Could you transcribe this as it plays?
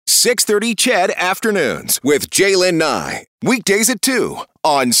6:30 CHED Afternoons with Jaylen Nye. Weekdays at 2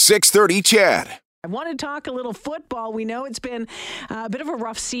 on 6:30 CHED. I want to talk a little football. We know it's been a bit of a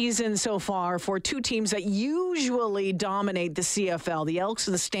rough season so far for two teams that usually dominate the CFL. The Elks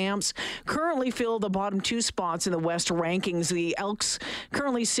and the Stamps currently fill the bottom two spots in the West rankings. The Elks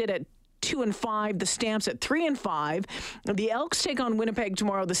currently sit at 2-5, the Stamps at 3-5. The Elks take on Winnipeg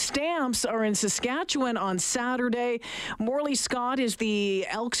tomorrow. The Stamps are in Saskatchewan on Saturday. Morley Scott is the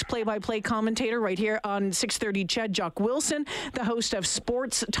Elks play-by-play commentator right here on 6:30 CHED. Jock Wilson, the host of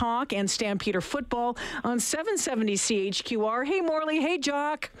Sports Talk and Stampeder Football on 770 CHQR. Hey, Morley. Hey,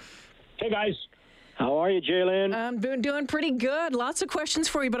 Jock. Hey, guys. How are you, Jaylen? I'm doing pretty good. Lots of questions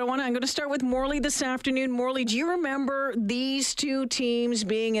for you, but I'm going to start with Morley this afternoon. Morley, do you remember these two teams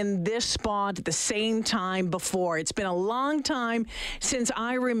being in this spot at the same time before? It's been a long time since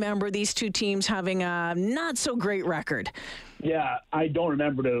I remember these two teams having a not so great record. Yeah, I don't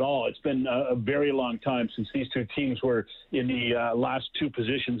remember it at all. It's been a very long time since these two teams were in the last two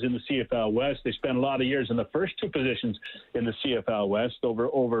positions in the CFL West. They spent a lot of years in the first two positions in the CFL West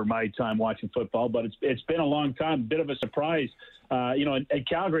over my time watching football, but it's been a long time, a bit of a surprise. At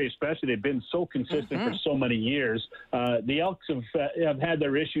Calgary especially, they've been so consistent for so many years. The Elks have had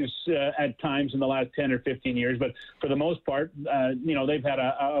their issues at times in the last 10 or 15 years, but for the most part, they've had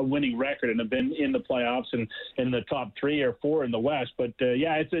a winning record and have been in the playoffs and in the top 3 or 4 in the West. But,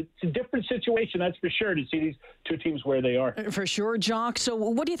 it's a different situation, that's for sure, to see these two teams where they are. For sure, Jock. So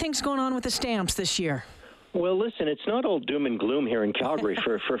what do you think's going on with the Stamps this year? Well, listen, it's not all doom and gloom here in Calgary.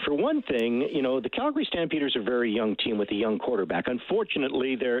 For one thing, the Calgary Stampeders are a very young team with a young quarterback.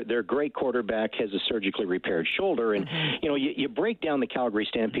 Unfortunately, their great quarterback has a surgically repaired shoulder. And, you break down the Calgary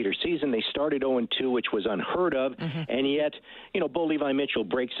Stampeder season. They started 0-2, which was unheard of. And yet, Bo Levi Mitchell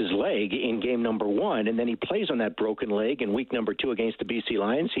breaks his leg in game number 1, and then he plays on that broken leg in week number 2 against the BC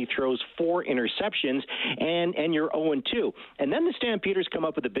Lions. He throws 4 interceptions, and you're 0-2. And then the Stampeders come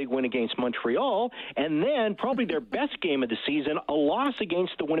up with a big win against Montreal, and then probably their best game of the season, a loss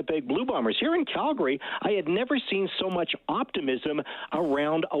against the Winnipeg Blue Bombers. Here in Calgary, I had never seen so much optimism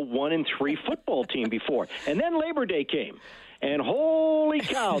around a 1-3 football team before. And then Labor Day came. And holy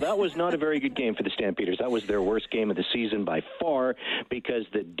cow, that was not a very good game for the Stampeders. That was their worst game of the season by far because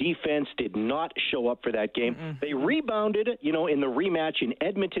the defense did not show up for that game. They rebounded, in the rematch in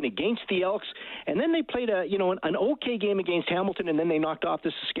Edmonton against the Elks, and then they played an okay game against Hamilton, and then they knocked off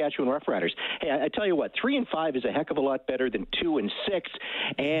the Saskatchewan Roughriders. Hey, I tell you what, 3-5 is a heck of a lot better than 2-6,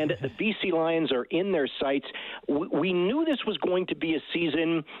 and the BC Lions are in their sights. We knew this was going to be a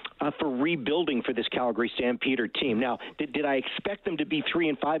season for rebuilding for this Calgary Stampeder team. Now, did I expect them to be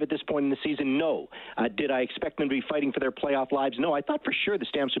 3-5 at this point in the season? No. Did I expect them to be fighting for their playoff lives? No. I thought for sure the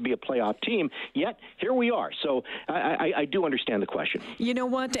Stamps would be a playoff team, yet here we are. So I do understand the question. You know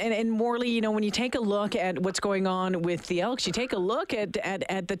what? And Morley, when you take a look at what's going on with the Elks, you take a look at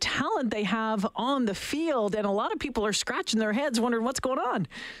the talent they have on the field, and a lot of people are scratching their heads wondering what's going on.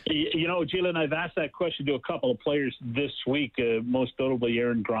 Jaylen, I've asked that question to a couple of players this week, most notably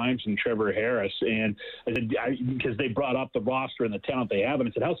Aaron Grimes and Trevor Harris, and because they brought up the roster and the talent they have, and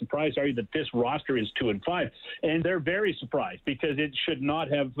I said, how surprised are you that this roster is 2-5? And they're very surprised because it should not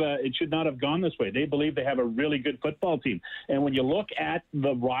have gone this way. They believe they have a really good football team, and when you look at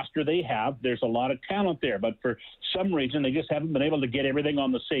the roster they have, there's a lot of talent there, but for some reason they just haven't been able to get everything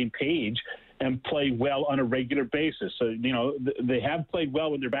on the same page and play well on a regular basis. So, they have played well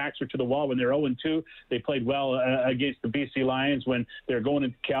when their backs are to the wall. When they're 0-2, they played well against the BC Lions when they're going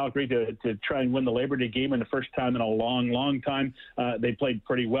into Calgary to try and win the Labor Day game, and the first time in a long, long time, they played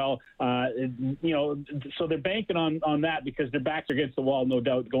pretty well. So they're banking on that because their backs are against the wall, no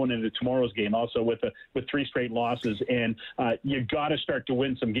doubt, going into tomorrow's game, also with 3 straight losses. And you got to start to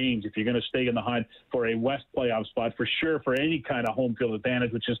win some games if you're going to stay in the hunt for a West playoff spot, for sure, for any kind of home field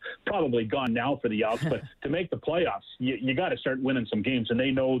advantage, which is probably gone now for the Elks, but to make the playoffs, you got to start winning some games, and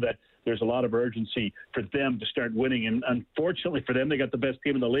they know that there's a lot of urgency for them to start winning, and unfortunately for them, they got the best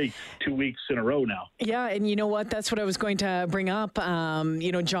team in the league 2 weeks in a row now. Yeah, and you know what? That's what I was going to bring up.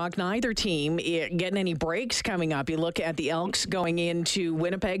 Jock, neither team getting any breaks coming up. You look at the Elks going into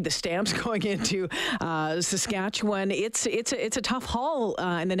Winnipeg, the Stamps going into Saskatchewan. It's a tough haul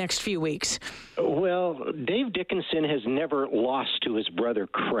in the next few weeks. Well, Dave Dickinson has never lost to his brother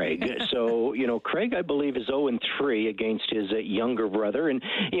Craig. So, Craig, I believe, is 0-3 against his younger brother. And,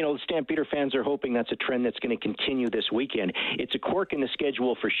 Stampeder fans are hoping that's a trend that's going to continue this weekend. It's a quirk in the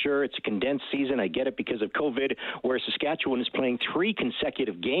schedule for sure. It's a condensed season. I get it because of COVID, where Saskatchewan is playing 3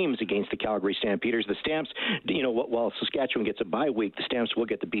 consecutive games against the Calgary Stampeders. The Stamps, while Saskatchewan gets a bye week, the Stamps will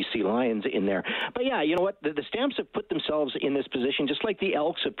get the BC Lions in there. But yeah, you know what? The Stamps have put themselves in this position, just like the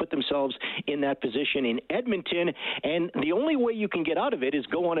Elks have put themselves in that position in Edmonton. And the only way you can get out of it is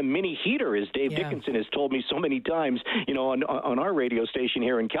go on a mini heater, as Dave Dickinson has told me so many times, on our radio station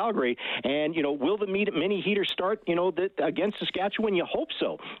here in Calgary. And, will the mini heater start, against Saskatchewan? You hope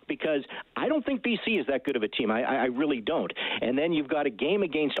so, because I don't think BC is that good of a team. I really don't. And then you've got a game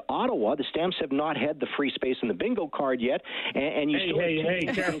against Ottawa. The Stamps have not had the free space in the bingo card yet. And you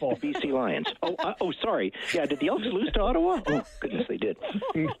careful. The BC Lions. Sorry. Yeah, did the Elks lose to Ottawa? Oh, goodness, they did.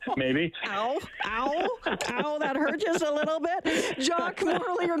 Maybe. Ow, that hurt just a little bit. Jock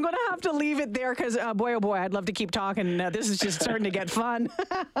Morley, you're going to have to leave it there because, boy, oh boy, I'd love to keep talking. This is just starting to get fun.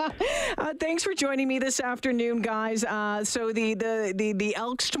 Thanks for joining me this afternoon, guys. So the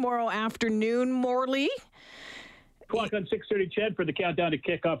Elks tomorrow afternoon, Morley. Clock on 6:30, Chad, for the countdown to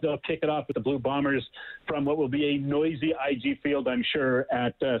kickoff. They'll kick it off with the Blue Bombers from what will be a noisy IG field, I'm sure,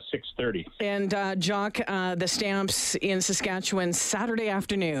 at 6:30. And Jock, the Stamps in Saskatchewan Saturday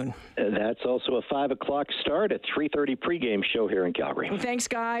afternoon. That's also a 5 o'clock start at 3:30 pregame show here in Calgary. Thanks,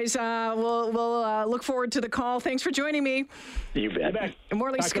 guys. We'll look forward to the call. Thanks for joining me. You bet.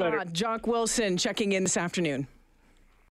 Morley Scott, Jock Wilson checking in this afternoon.